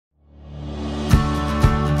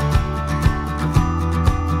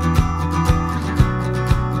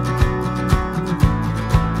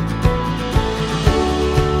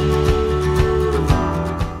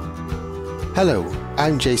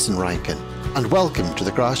I'm Jason Rankin, and welcome to the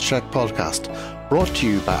GrassCheck podcast, brought to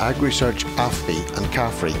you by AgResearch, AFBI and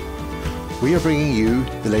CAFRE. We are bringing you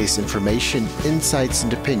the latest information, insights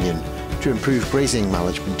and opinion to improve grazing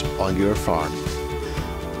management on your farm.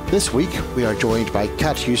 This week, we are joined by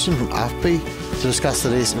Kat Huson from AFBI to discuss the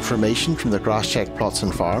latest information from the GrassCheck plots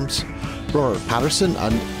and farms, Robert Patterson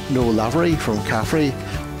and Noel Lavery from CAFRE,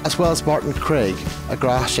 as well as Martin Craig, a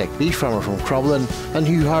GrassCheck Beef Farmer from Crumlin, and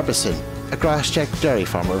Hugh Harbison, a GrassCheck Dairy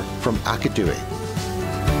Farmer from Aghadowey.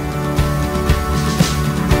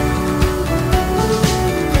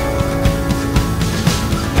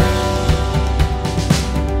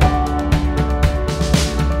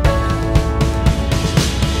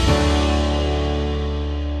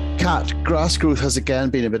 Grass growth has again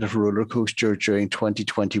been a bit of a roller coaster during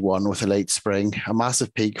 2021 with a late spring, a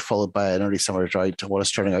massive peak followed by an early summer drought to what is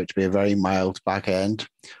turning out to be a very mild back end.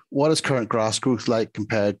 What is current grass growth like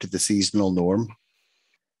compared to the seasonal norm?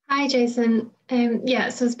 Hi, Jason. So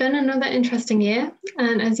it's been another interesting year.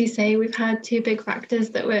 And as you say, we've had two big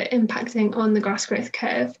factors that were impacting on the grass growth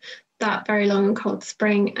curve, that very long and cold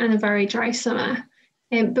spring and a very dry summer.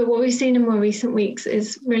 But what we've seen in more recent weeks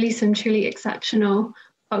is really some truly exceptional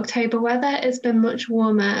October weather. Has been much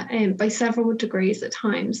warmer by several degrees at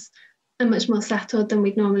times and much more settled than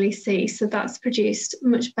we'd normally see. So that's produced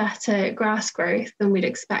much better grass growth than we'd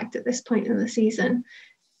expect at this point in the season.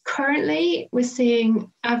 Currently, we're seeing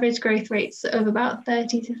average growth rates of about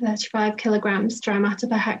 30 to 35 kilograms dry matter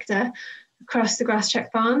per hectare across the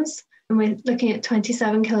GrassCheck farms. And we're looking at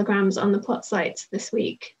 27 kilograms on the plot sites this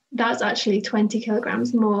week. That's actually 20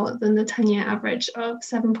 kilograms more than the 10-year average of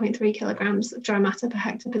 7.3 kilograms of dry matter per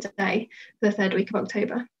hectare per day for the third week of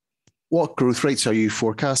October. What growth rates are you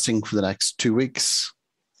forecasting for the next 2 weeks?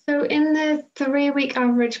 So in the 3-week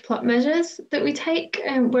average plot measures that we take,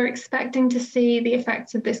 we're expecting to see the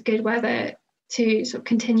effects of this good weather to sort of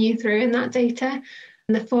continue through in that data.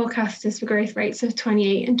 And the forecast is for growth rates of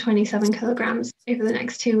 28 and 27 kilograms over the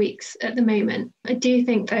next 2 weeks at the moment. I do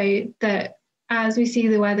think, though, that as we see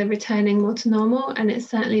the weather returning more to normal, and it's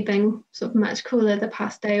certainly been sort of much cooler the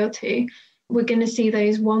past day or two, we're going to see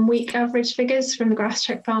those 1 week average figures from the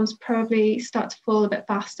GrassCheck farms probably start to fall a bit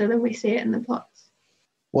faster than we see it in the plots.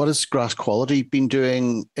 What has grass quality been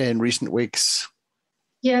doing in recent weeks?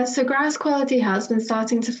 Yeah, so grass quality has been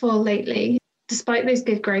starting to fall lately, despite those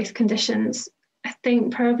good growth conditions. I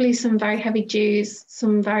think probably some very heavy dews,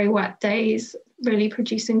 some very wet days, really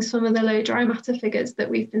producing some of the low dry matter figures that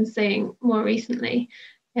we've been seeing more recently.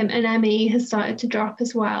 And ME has started to drop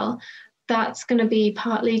as well. That's going to be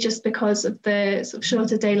partly just because of the sort of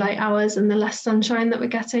shorter daylight hours and the less sunshine that we're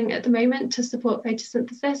getting at the moment to support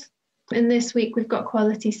photosynthesis. In this week, we've got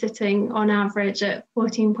quality sitting on average at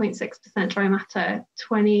 14.6% dry matter,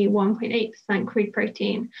 21.8% crude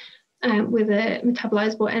protein, with a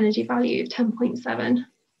metabolizable energy value of 10.7.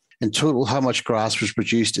 In total, how much grass was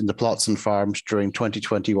produced in the plots and farms during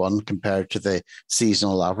 2021 compared to the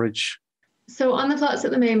seasonal average? So on the plots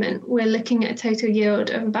at the moment, we're looking at a total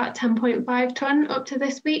yield of about 10.5 tonne up to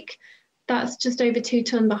this week. That's just over 2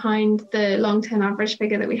 tonne behind the long-term average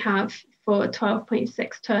figure that we have for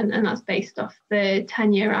 12.6 tonne, and that's based off the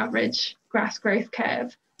 10-year average grass growth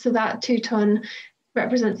curve. So that 2 tonne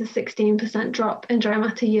represents a 16% drop in dry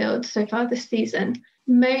matter yield so far this season.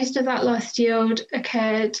 Most of that lost yield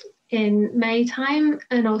occurred in May time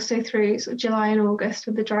and also through sort of July and August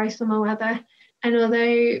with the dry summer weather. And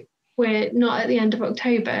although we're not at the end of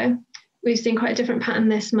October, we've seen quite a different pattern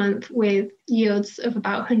this month with yields of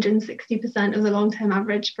about 160% of the long-term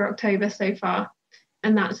average for October so far.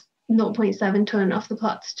 And that's 0.7 tonne off the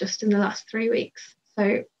plots just in the last 3 weeks.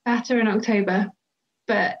 So better in October,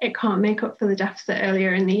 but it can't make up for the deficit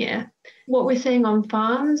earlier in the year. What we're seeing on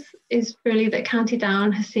farms is really that County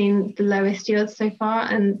Down has seen the lowest yields so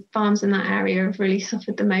far, and farms in that area have really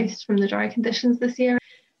suffered the most from the dry conditions this year.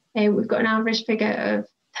 We've got an average figure of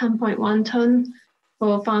 10.1 tonne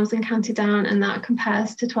for farms in County Down, and that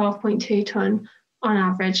compares to 12.2 tonne on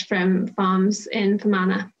average from farms in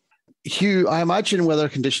Fermanagh. Hugh, I imagine weather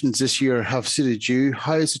conditions this year have suited you.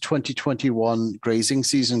 How has the 2021 grazing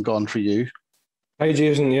season gone for you? Hi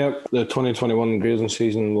Jason, yep. The 2021 grazing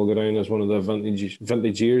season will go down as one of the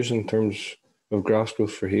vintage years in terms of grass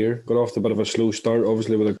growth for here. Got off to a bit of a slow start,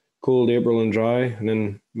 obviously with a cold April and dry, and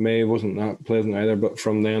then May wasn't that pleasant either, but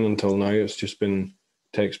from then until now it's just been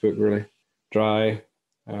textbook really. Dry,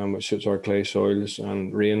 which suits our clay soils,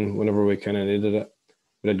 and rain whenever we kind of needed it.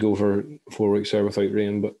 We did go for 4 weeks there without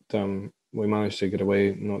rain, but we managed to get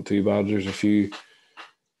away not too bad. There's a few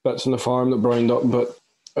bits on the farm that browned up, but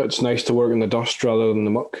it's nice to work in the dust rather than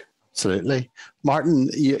the muck. Absolutely. Martin,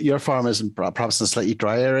 your farm is perhaps in a slightly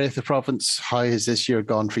dry area of the province. How has this year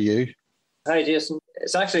gone for you? Hi, Jason.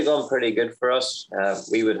 It's actually gone pretty good for us.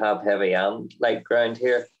 We would have heavy and light ground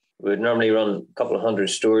here. We would normally run a couple of hundred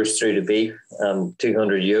stores through the beef and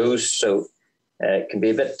 200 ewes. So it can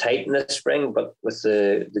be a bit tight in the spring, but with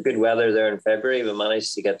the good weather there in February, we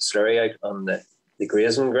managed to get slurry out on the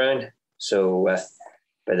grazing ground. So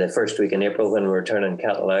by the first week in April, when we were turning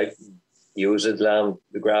cattle out, ewes had lamb,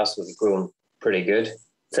 the grass was growing pretty good.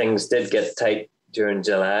 Things did get tight during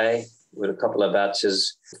July with a couple of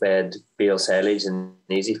batches, fed bale silage and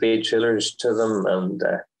easy feed trailers to them and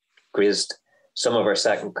grazed some of our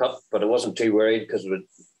second cut, but I wasn't too worried because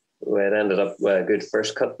we had ended up with a good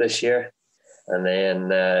first cut this year. And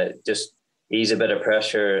then just ease a bit of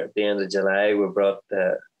pressure at the end of July, we brought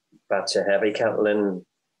a batch of heavy cattle in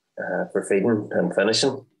for feeding and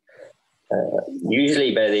finishing.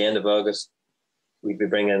 Usually by the end of August, we'd be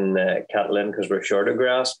bringing cattle in because we're short of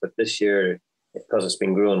grass, but this year, because it's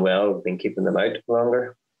been growing well, we've been keeping them out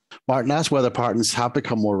longer. Martin, as weather patterns have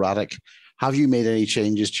become more erratic, have you made any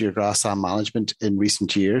changes to your grassland management in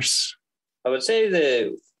recent years? I would say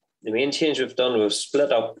the main change we've done, we've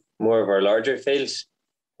split up more of our larger fields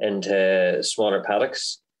into smaller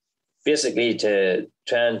paddocks, basically to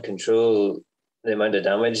try and control the amount of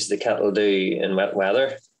damage the cattle do in wet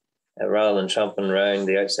weather, rather than tramping around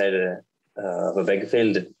the outside of a big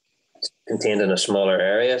field contained in a smaller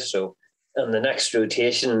area. So in the next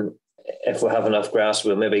rotation, if we have enough grass,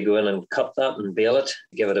 we'll maybe go in and cut that and bale it,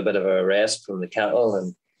 give it a bit of a rest from the cattle,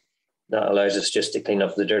 and that allows us just to clean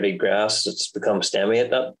up the dirty grass that's become stemmy at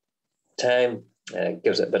that time.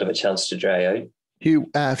 Gives it a bit of a chance to dry out. Hugh,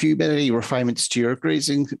 have you made any refinements to your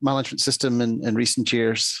grazing management system in recent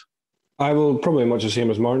years? I will probably much the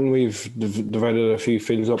same as Martin. We've divided a few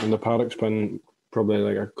fields up in the paddocks, been probably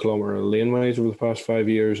like a kilometre laneways over the past 5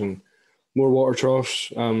 years, and more water troughs,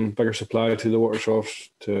 bigger supply to the water troughs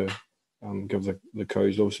to give the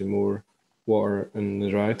cows obviously more water in the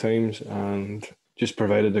dry times, and just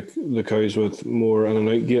provided the cows with more in and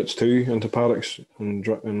out gates too into paddocks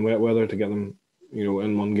in wet weather to get them,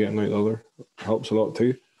 in one gate and out the other. Helps a lot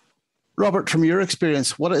too. Robert, from your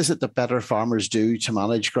experience, what is it that better farmers do to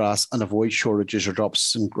manage grass and avoid shortages or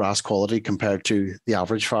drops in grass quality compared to the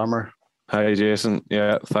average farmer? Hi, Jason.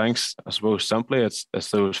 Yeah, thanks. I suppose simply it's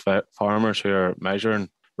those farmers who are measuring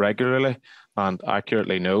regularly and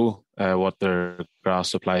accurately know what their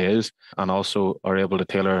grass supply is, and also are able to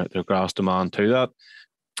tailor their grass demand to that.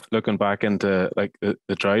 Looking back into like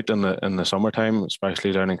the drought in the summertime,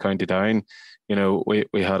 especially down in County Down,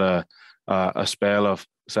 we had a spell of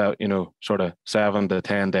sort of 7 to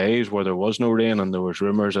 10 days where there was no rain, and there was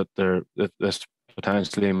rumours that this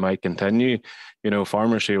potentially might continue.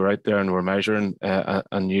 Farmers who were out there and were measuring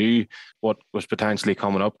and knew what was potentially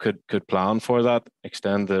coming up could plan for that,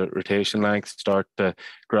 extend the rotation length, start to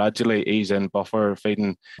gradually ease in buffer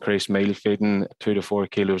feeding, increase meal feeding, 2 to 4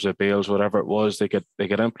 kilos of bales, whatever it was. They could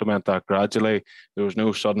implement that gradually. There was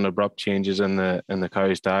no sudden abrupt changes in the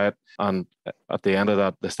cow's diet, and at the end of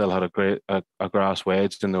that, they still had a grass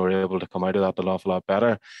wedge, and they were able to come out of that an awful lot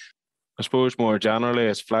better. I suppose more generally,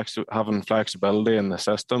 it's having flexibility in the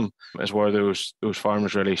system is where those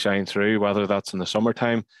farmers really shine through, whether that's in the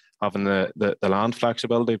summertime, having the land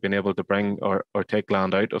flexibility, being able to bring or take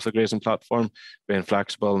land out of the grazing platform, being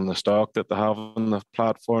flexible in the stock that they have on the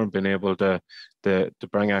platform, being able to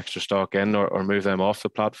bring extra stock in or move them off the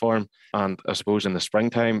platform. And I suppose in the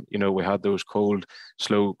springtime, we had those cold,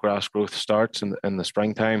 slow grass growth starts in the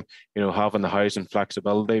springtime, having the housing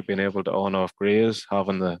flexibility, being able to on-off graze,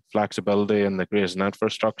 having the flexibility in the grazing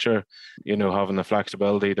infrastructure, having the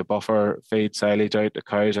flexibility to buffer, feed silage out to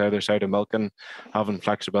cows either side of milking, having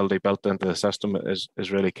flexibility built into the system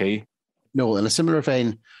is really key. Noel, in a similar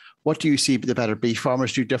vein, what do you see the better beef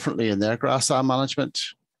farmers do differently in their grassland management?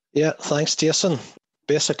 Yeah, thanks, Jason.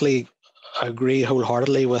 Basically, I agree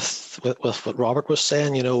wholeheartedly with what Robert was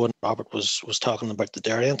saying. When Robert was talking about the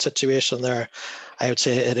dairying situation there, I would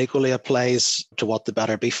say it equally applies to what the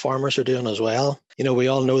better beef farmers are doing as well. We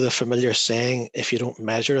all know the familiar saying, if you don't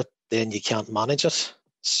measure it, then you can't manage it.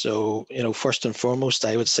 So, first and foremost,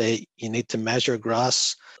 I would say you need to measure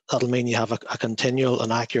grass. That'll mean you have a continual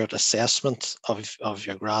and accurate assessment of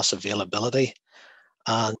your grass availability.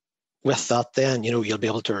 And with that, then, you'll be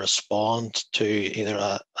able to respond to either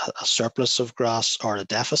a surplus of grass or a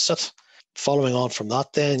deficit. Following on from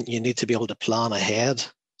that, then, you need to be able to plan ahead.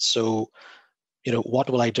 So, what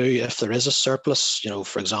will I do if there is a surplus?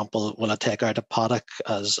 For example, will I take out a paddock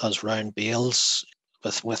as round bales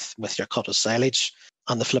with your cut of silage?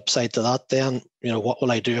 And the flip side to that then, what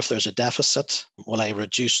will I do if there's a deficit? Will I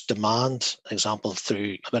reduce demand, example,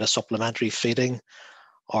 through a bit of supplementary feeding?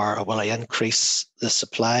 Or will I increase the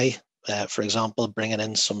supply, for example, bringing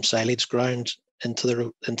in some silage ground into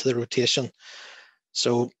the rotation?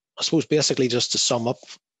 So I suppose basically just to sum up,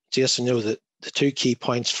 Jason, the two key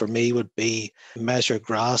points for me would be measure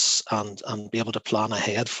grass and be able to plan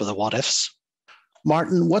ahead for the what ifs.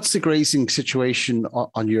 Martin, what's the grazing situation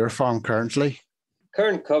on your farm currently?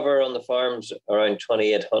 Current cover on the farm's around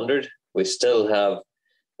 2,800. We still have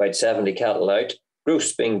about 70 cattle out.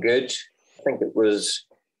 Growth's been good. I think it was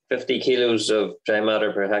 50 kilos of dry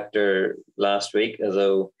matter per hectare last week,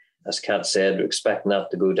 although, as Kat said, we're expecting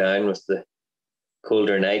that to go down with the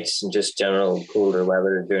colder nights and just general colder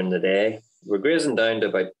weather during the day. We're grazing down to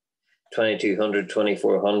about 2,200,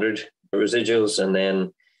 2,400 residuals, and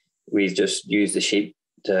then we just use the sheep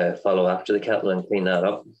to follow after the cattle and clean that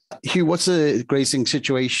up. Hugh, what's the grazing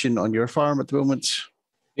situation on your farm at the moment?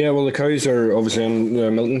 Yeah, well, the cows are obviously the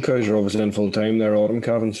Milton cows are obviously in full time. They're autumn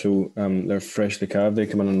calving, so they're freshly calved. They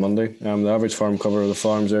come in on Monday. The average farm cover of the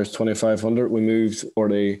farms there is 2,500. We moved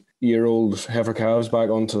 40-year-old heifer calves back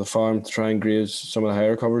onto the farm to try and graze some of the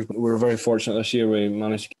higher covers. But we were very fortunate this year.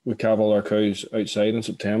 We calve all our cows outside in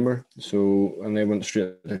September, and they went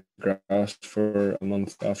straight to grass for a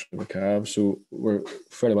month after the calves. So we're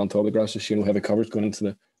fairly well on top of the grass this year. Heavy covers going into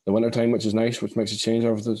the winter time, which is nice, which makes a change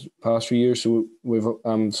over the past few years. So we've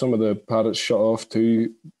some of the paddocks shut off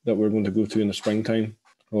too that we're going to go to in the springtime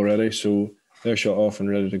already. So they're shut off and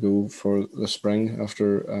ready to go for the spring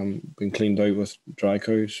after being cleaned out with dry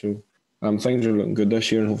cows. So things are looking good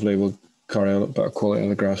this year, and hopefully we'll carry out a better quality of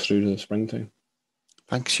the grass through to the springtime.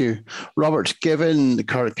 Thanks, Hugh. Robert, given the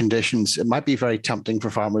current conditions, it might be very tempting for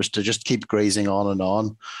farmers to just keep grazing on and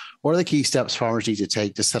on. What are the key steps farmers need to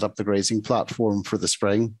take to set up the grazing platform for the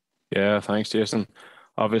spring? Yeah, thanks, Jason.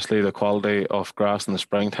 Obviously, the quality of grass in the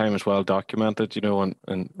springtime is well documented,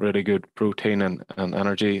 and really good protein and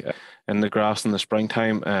energy in the grass in the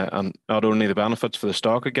springtime. And not only the benefits for the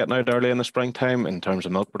stock of getting out early in the springtime in terms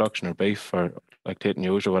of milk production or beef or lactating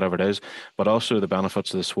ewes or whatever it is, but also the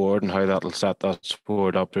benefits of the sward and how that'll set that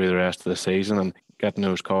sward up through the rest of the season and getting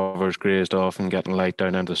those covers grazed off and getting light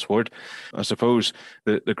down into the sward. I suppose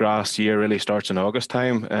the grass year really starts in August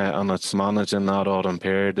time, and it's managed in that autumn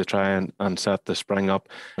period to try and set the spring up,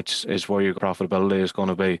 which is where your profitability is going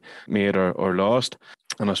to be made or lost.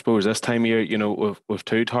 And I suppose this time of year, with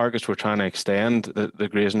two targets, we're trying to extend the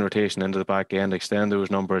grazing rotation into the back end, extend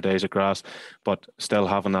those number of days of grass, but still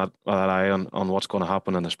having that eye on what's going to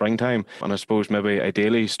happen in the springtime. And I suppose maybe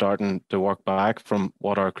ideally starting to work back from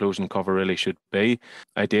what our closing cover really should be.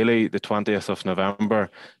 Ideally, the 20th of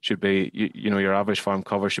November should be, your average farm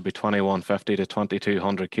cover should be 2,150 to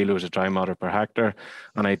 2,200 kilos of dry matter per hectare.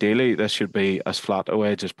 And ideally, this should be as flat a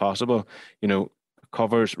wage as possible.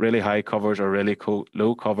 Covers, really high covers or really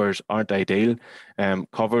low covers aren't ideal.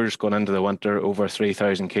 Covers going into the winter over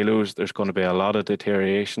 3,000 kilos, there's going to be a lot of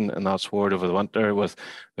deterioration in that sward over the winter with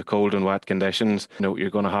the cold and wet conditions.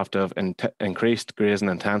 You're going to have increased grazing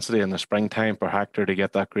intensity in the springtime per hectare to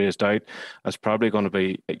get that grazed out. It's probably going to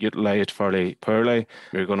be utilised fairly poorly.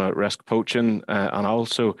 You're going to risk poaching, and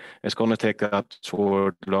also it's going to take that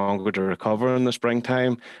sward longer to recover in the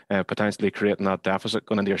springtime, potentially creating that deficit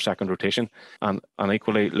going into your second rotation. And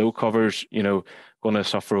equally, low covers, going to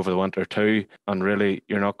suffer over the winter too, and really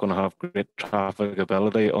you're not going to have great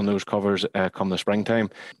trafficability on those covers come the springtime.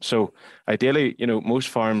 So ideally, most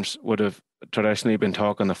farms would have traditionally been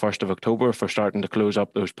talking the 1st of October for starting to close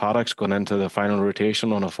up those paddocks going into the final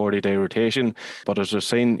rotation on a 40-day rotation. But as we've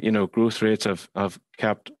seen, growth rates have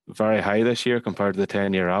kept very high this year compared to the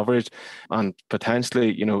 10-year average. And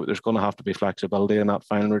potentially, there's going to have to be flexibility in that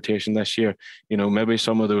final rotation this year. Maybe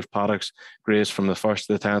some of those paddocks grazed from the 1st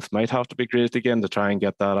to the 10th might have to be grazed again to try and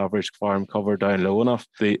get that average farm cover down low enough.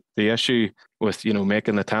 The issue with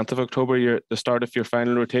making the 10th of October the start of your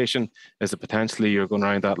final rotation is that potentially you're going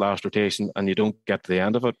around that last rotation and you don't get to the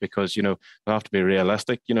end of it because you have to be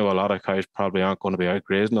realistic. A lot of cows probably aren't going to be out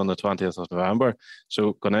grazing on the 20th of November.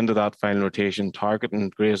 So going into that final rotation, targeting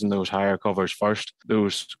grazing those higher covers first.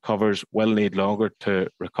 Those covers will need longer to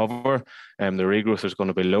recover, and the regrowth is going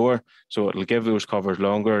to be lower. So it'll give those covers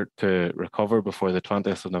longer to recover before the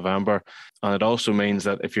 20th of November. And it also means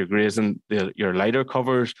that if you're grazing your lighter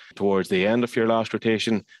covers towards the end of your last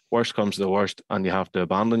rotation, worst comes to the worst and you have to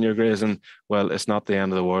abandon your grazing, well, it's not the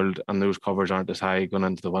end of the world and those covers aren't as high going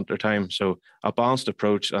into the winter time. So a balanced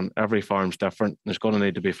approach, and every farm's different. There's going to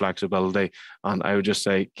need to be flexibility, and I would just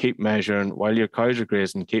say keep measuring while your cows are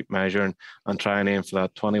grazing, keep measuring and try and aim for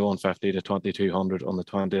that 2150 to 2200 on the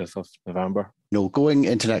 20th of November. Going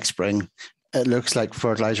into next spring, it looks like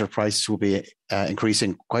fertiliser prices will be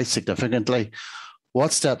increasing quite significantly.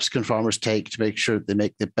 What steps can farmers take to make sure they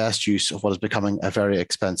make the best use of what is becoming a very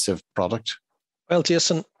expensive product? Well,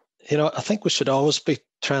 Jason, I think we should always be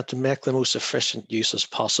trying to make the most efficient use as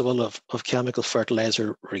possible of chemical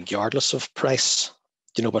fertiliser, regardless of price.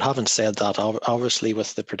 But having said that, obviously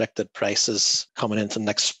with the predicted prices coming into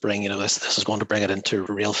next spring, this is going to bring it into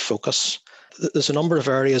real focus. There's a number of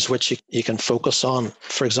areas which you can focus on.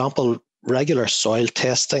 For example, regular soil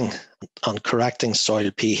testing and correcting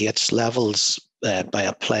soil pH levels by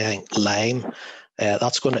applying lime.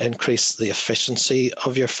 That's going to increase the efficiency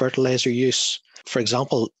of your fertilizer use. For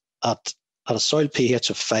example, at a soil pH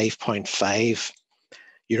of 5.5,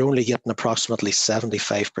 you're only getting approximately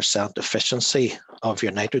 75% efficiency of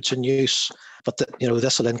your nitrogen use. But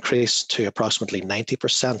this will increase to approximately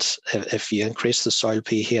 90% if you increase the soil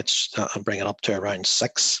pH and bring it up to around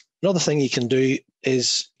 6. Another thing you can do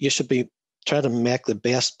is you should be trying to make the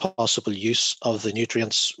best possible use of the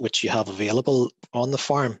nutrients which you have available on the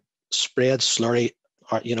farm. Spread slurry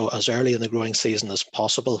as early in the growing season as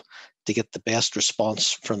possible to get the best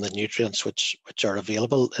response from the nutrients which are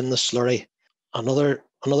available in the slurry.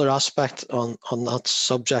 Another aspect on that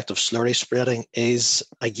subject of slurry spreading is,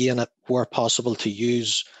 again, where possible, to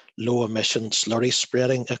use low emission slurry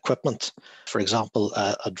spreading equipment. For example,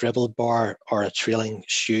 a dribble bar or a trailing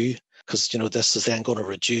shoe, because this is then going to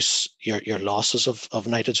reduce your losses of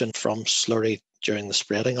nitrogen from slurry during the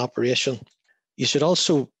spreading operation. You should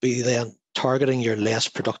also be then targeting your less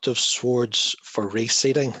productive swards for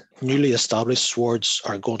reseeding. Newly established swards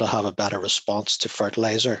are going to have a better response to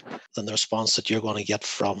fertilizer than the response that you're going to get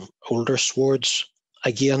from older swards.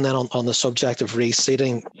 Again, then on the subject of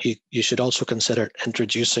reseeding, you should also consider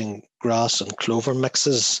introducing grass and clover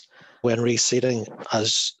mixes when reseeding,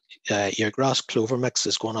 as your grass clover mix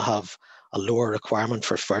is going to have a lower requirement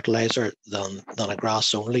for fertilizer than a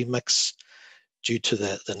grass only mix due to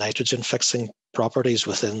the nitrogen fixing properties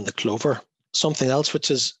within the clover. Something else which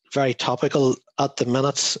is very topical at the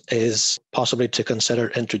minute is possibly to consider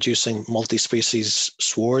introducing multi-species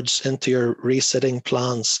swards into your reseeding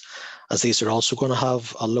plans, as these are also going to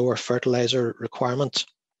have a lower fertilizer requirement.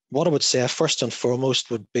 What I would say first and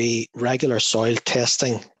foremost would be regular soil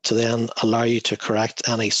testing to then allow you to correct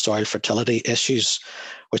any soil fertility issues,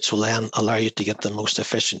 which will then allow you to get the most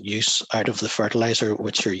efficient use out of the fertilizer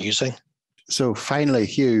which you're using. So finally,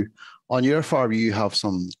 Hugh, on your farm, you have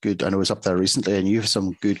some good, I know I was up there recently, and you have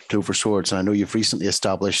some good clover swords, and I know you've recently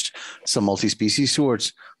established some multi-species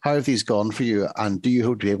swords. How have these gone for you, and do you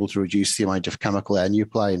hope to be able to reduce the amount of chemical N you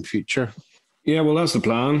apply in future? Yeah, well, that's the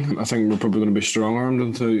plan. I think we're probably going to be strong-armed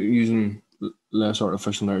into using less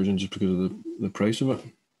artificial nitrogen just because of the price of it.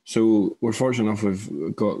 So we're fortunate enough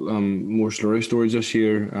we've got more slurry storage this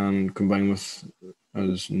year, and combined with,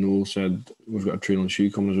 as Noel said, we've got a trailing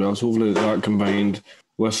shoe coming as well. So hopefully that combined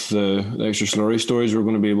with the extra slurry storage, we're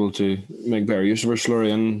going to be able to make better use of our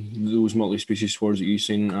slurry and those multi-species swords that you've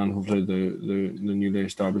seen, and hopefully the newly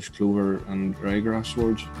established clover and ryegrass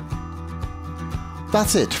swords.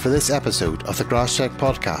 That's it for this episode of the GrassCheck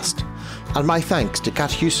podcast. And my thanks to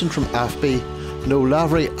Kat Huson from AFBI, Noel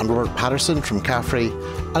Lavery and Robert Patterson from CAFRE,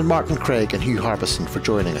 and Martin Craig and Hugh Harbison for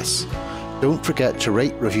joining us. Don't forget to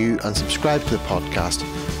rate, review and subscribe to the podcast.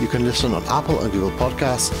 You can listen on Apple and Google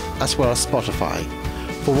Podcasts as well as Spotify.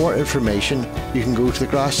 For more information, you can go to the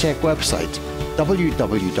GrassCheck website,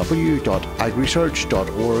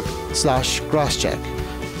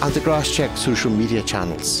 www.agresearch.org/GrassCheck, and the GrassCheck social media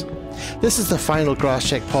channels. This is the final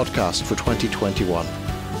GrassCheck podcast for 2021.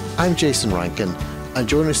 I'm Jason Rankin, and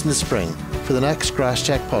join us in the spring for the next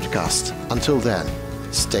GrassCheck podcast. Until then,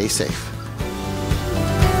 stay safe.